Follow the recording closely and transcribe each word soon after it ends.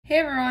Hey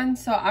everyone,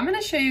 so I'm going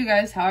to show you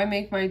guys how I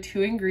make my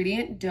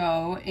 2-ingredient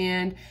dough,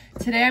 and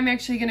today I'm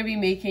actually going to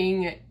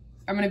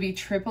be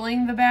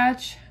tripling the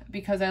batch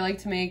because I like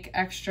to make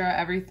extra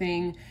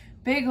everything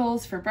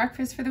bagels for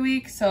breakfast for the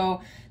week.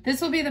 So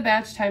this will be the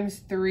batch times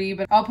 3,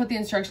 but I'll put the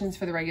instructions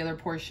for the regular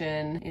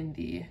portion in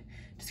the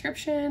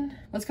description.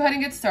 Let's go ahead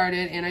and get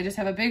started, and I just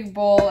have a big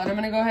bowl, and I'm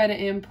going to go ahead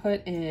and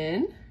put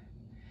in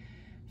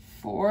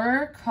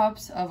 4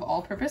 cups of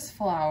all-purpose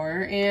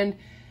flour, and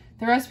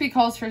the recipe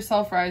calls for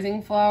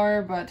self-rising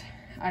flour, but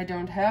I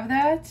don't have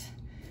that.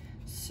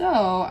 So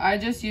I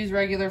just use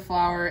regular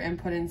flour and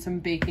put in some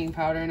baking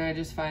powder, and I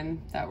just find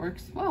that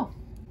works well.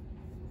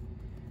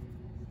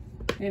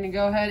 I'm gonna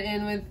go ahead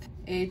in with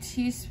a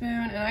teaspoon,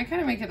 and I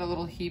kind of make it a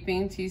little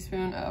heaping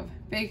teaspoon of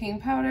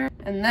baking powder.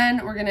 And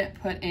then we're gonna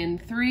put in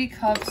 3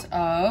 cups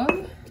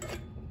of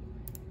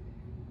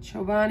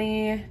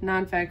Chobani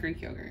non-fat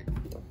Greek yogurt.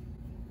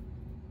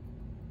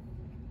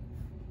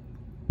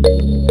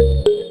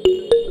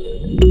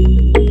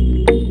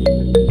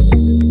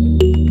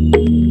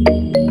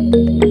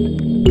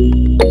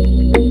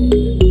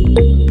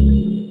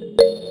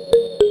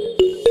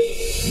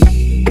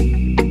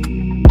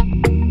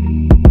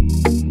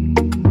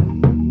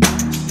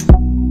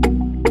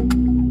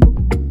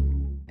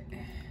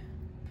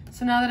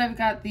 So now that I've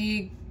got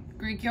the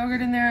Greek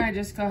yogurt in there, I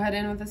just go ahead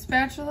in with a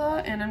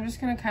spatula, and I'm just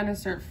gonna kind of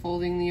start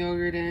folding the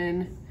yogurt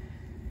in.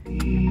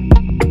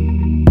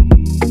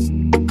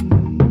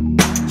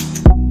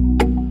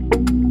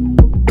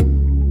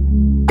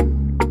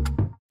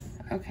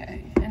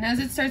 Okay, and as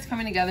it starts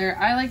coming together,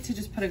 I like to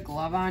just put a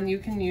glove on. You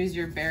can use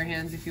your bare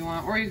hands if you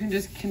want, or you can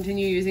just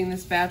continue using the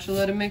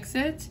spatula to mix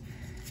it.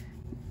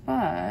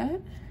 But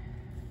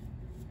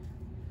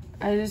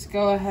I just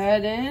go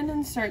ahead in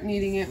and start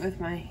kneading it with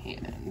my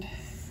hand.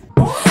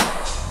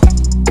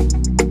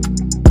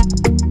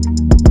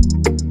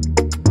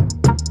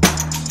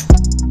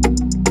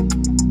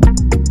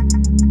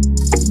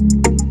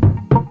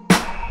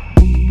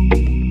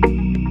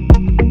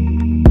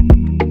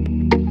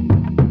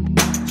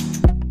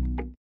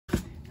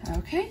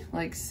 Okay,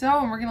 like so,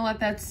 and we're gonna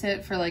let that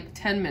sit for like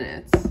 10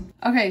 minutes.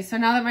 Okay, so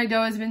now that my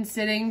dough has been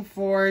sitting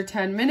for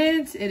 10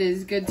 minutes, it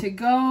is good to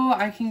go.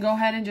 I can go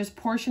ahead and just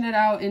portion it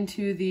out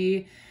into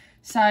the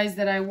size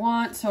that I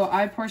want. So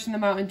I portion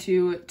them out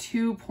into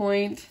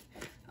 2-point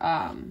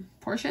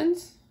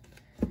portions.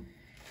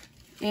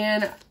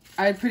 And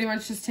I pretty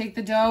much just take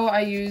the dough.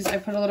 I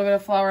put a little bit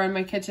of flour on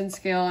my kitchen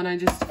scale, and I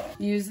just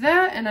use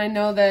that. And I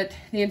know that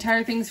the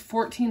entire thing's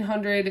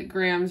 1,400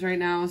 grams right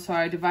now, so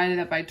I divided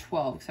that by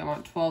 12 because I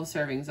want 12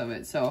 servings of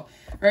it. So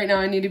right now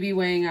I need to be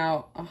weighing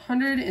out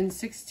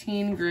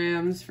 116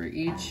 grams for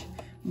each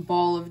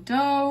ball of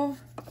dough.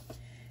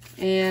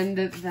 And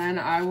then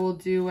I will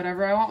do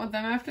whatever I want with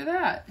them after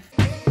that.